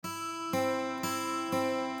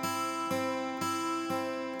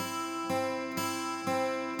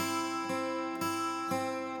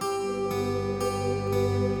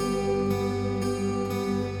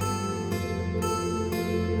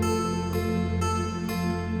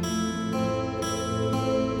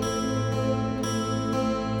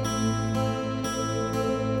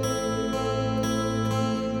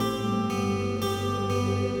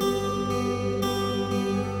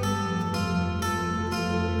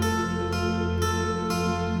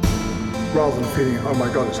rather than feeling, oh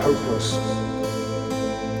my God, it's hopeless,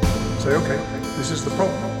 say, okay, this is the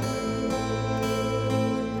problem.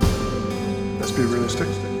 Let's be realistic.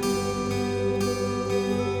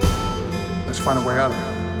 Let's find a way out of it.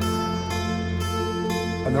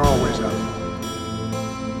 And there are ways out.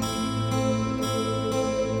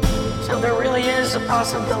 So there really is a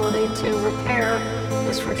possibility to repair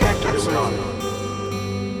this rejected world.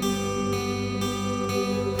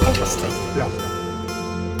 Interesting. Yeah.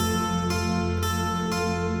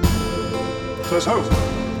 So let's hope.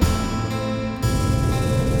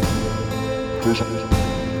 You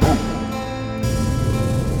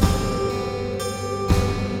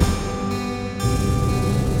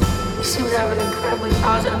seem to have an incredibly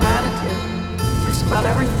positive attitude, just about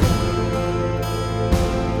everything.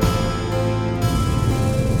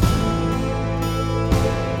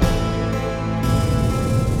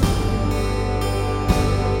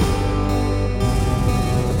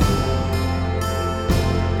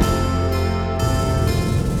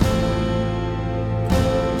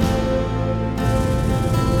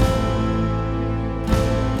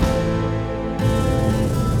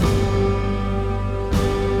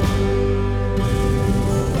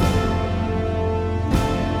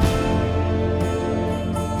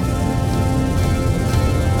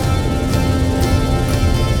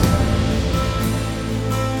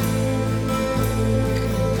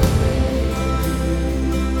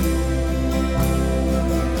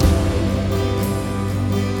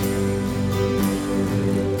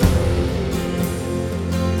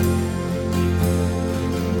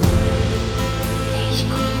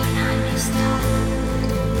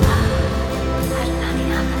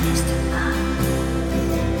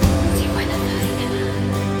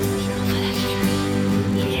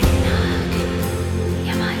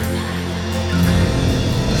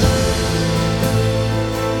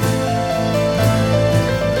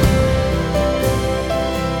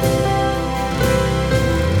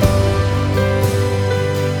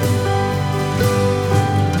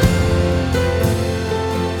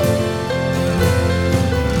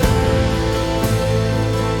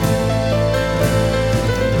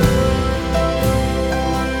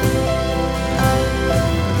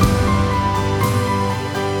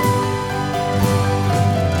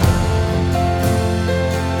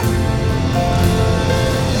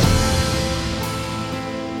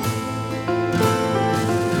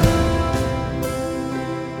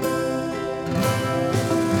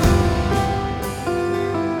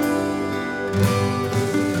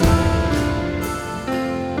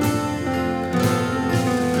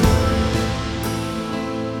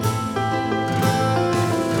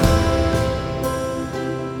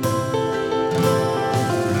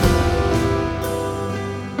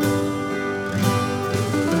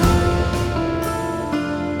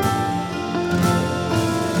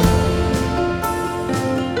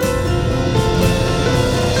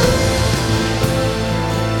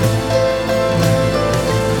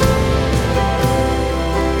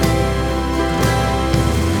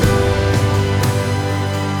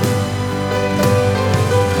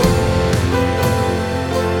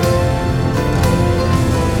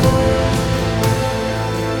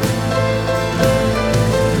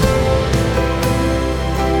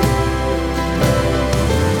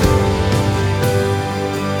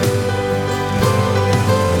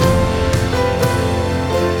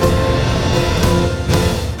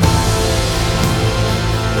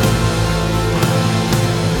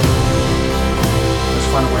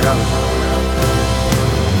 Find a way out.